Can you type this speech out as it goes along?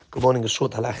Good morning. A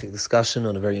short halachic discussion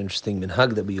on a very interesting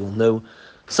minhag that we all know.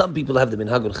 Some people have the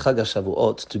minhag on Chag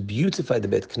HaShavouot to beautify the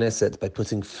Beit Knesset by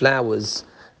putting flowers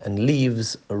and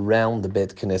leaves around the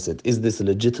Beit Knesset. Is this a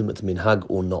legitimate minhag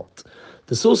or not?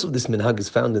 The source of this minhag is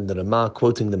found in the Ramah,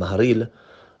 quoting the Maharil.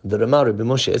 The Ramah, Rabbi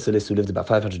Moshe Eseles, who lived about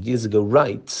 500 years ago,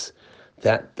 writes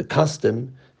that the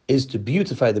custom is to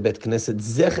beautify the Beit Knesset,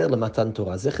 zecher lematan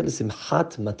Torah, zecher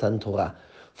lesimchat matan Torah,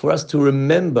 for us to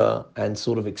remember and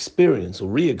sort of experience or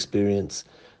re-experience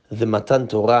the Matan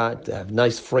Torah, to have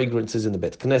nice fragrances in the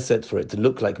Beit Knesset, for it to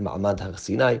look like Ma'amad Har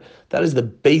Sinai. That is the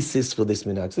basis for this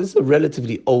minhag. So this is a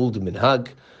relatively old minhag,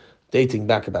 dating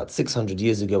back about 600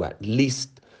 years ago at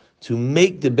least, to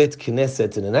make the Beit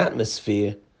Knesset in an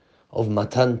atmosphere of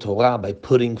Matan Torah by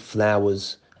putting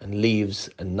flowers and leaves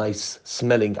and nice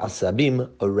smelling asabim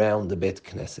around the Beit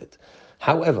Knesset.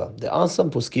 However, there are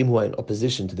some poskim who are in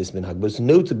opposition to this minhag, most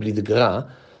notably the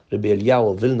Gra, Rabbi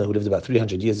Eliyahu of Vilna, who lived about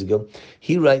 300 years ago.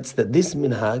 He writes that this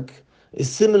minhag is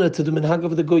similar to the minhag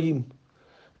of the Goyim.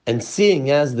 And seeing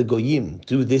as the Goyim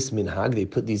do this minhag, they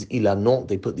put these ilanot,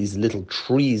 they put these little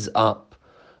trees up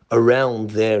around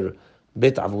their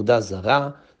Bet Avodah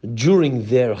Zarah during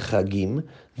their Chagim.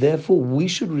 Therefore, we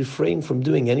should refrain from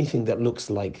doing anything that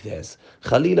looks like theirs.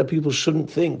 Khalila, people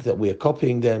shouldn't think that we are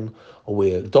copying them or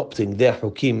we're adopting their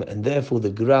hukim, and therefore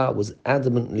the Gra was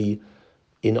adamantly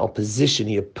in opposition.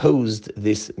 He opposed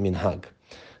this minhag.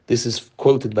 This is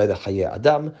quoted by the Hayei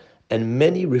Adam, and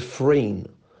many refrain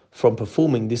from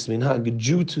performing this minhag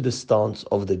due to the stance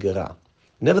of the Gra.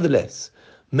 Nevertheless,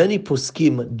 many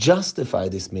poskim justify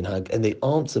this minhag and they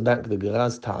answer back the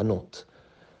Gra's ta'anot.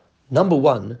 Number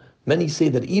one, many say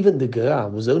that even the Gra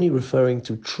was only referring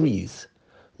to trees,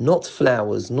 not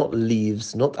flowers, not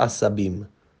leaves, not asabim.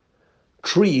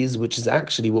 Trees, which is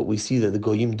actually what we see that the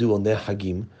Goyim do on their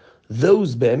Hagim,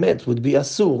 those be'emet would be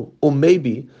asur, or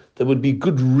maybe there would be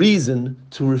good reason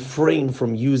to refrain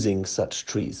from using such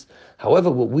trees.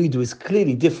 However, what we do is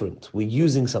clearly different. We're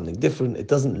using something different. It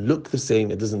doesn't look the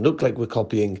same. It doesn't look like we're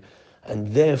copying,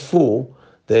 and therefore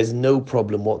there's no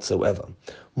problem whatsoever.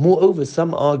 Moreover,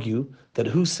 some argue that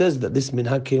who says that this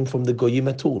minhag came from the Goyim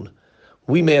at all?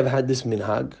 We may have had this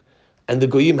minhag, and the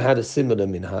Goyim had a similar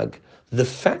minhag. The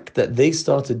fact that they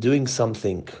started doing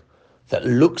something that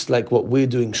looks like what we're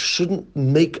doing shouldn't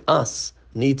make us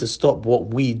need to stop what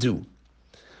we do.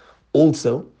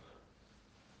 Also,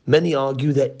 many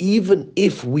argue that even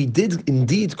if we did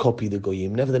indeed copy the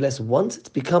Goyim, nevertheless, once it's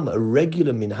become a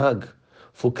regular minhag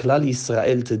for Klal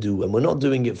Yisrael to do, and we're not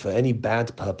doing it for any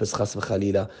bad purpose, chas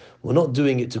v'chalila, we're not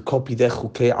doing it to copy their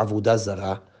chukei avodah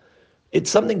zarah,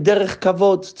 it's something derech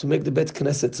kavod, to make the Beit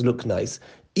Knesset look nice.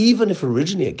 Even if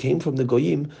originally it came from the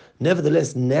Goyim,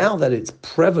 nevertheless, now that it's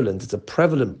prevalent, it's a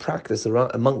prevalent practice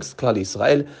amongst Klal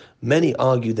Yisrael, many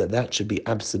argue that that should be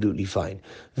absolutely fine.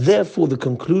 Therefore, the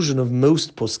conclusion of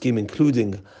most poskim,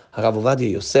 including Harav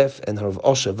Ovadia Yosef and Harav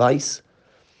Osher Weiss,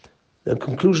 the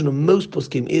conclusion of most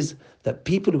poskim is that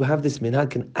people who have this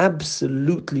minhag can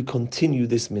absolutely continue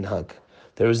this minhag.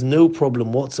 There is no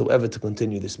problem whatsoever to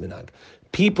continue this minhag.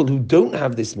 People who don't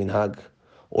have this minhag,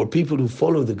 or people who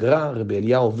follow the Gra, Rabbi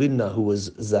Eliyahu of Vilna, who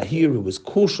was zahir, who was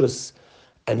cautious,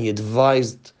 and he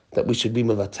advised that we should be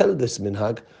mevatel this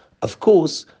minhag, of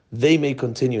course, they may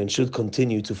continue and should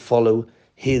continue to follow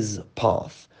his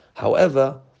path.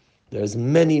 However, there's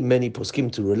many poskim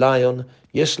to rely on,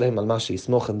 yesh lehem al ma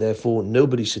she'yismoch, and therefore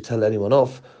nobody should tell anyone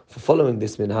off for following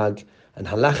this minhag. And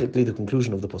halachically, the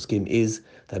conclusion of the poskim is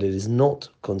that it is not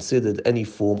considered any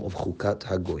form of chukat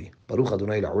hagoy. Baruch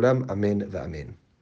Adonai la'olam, amen ve'amen.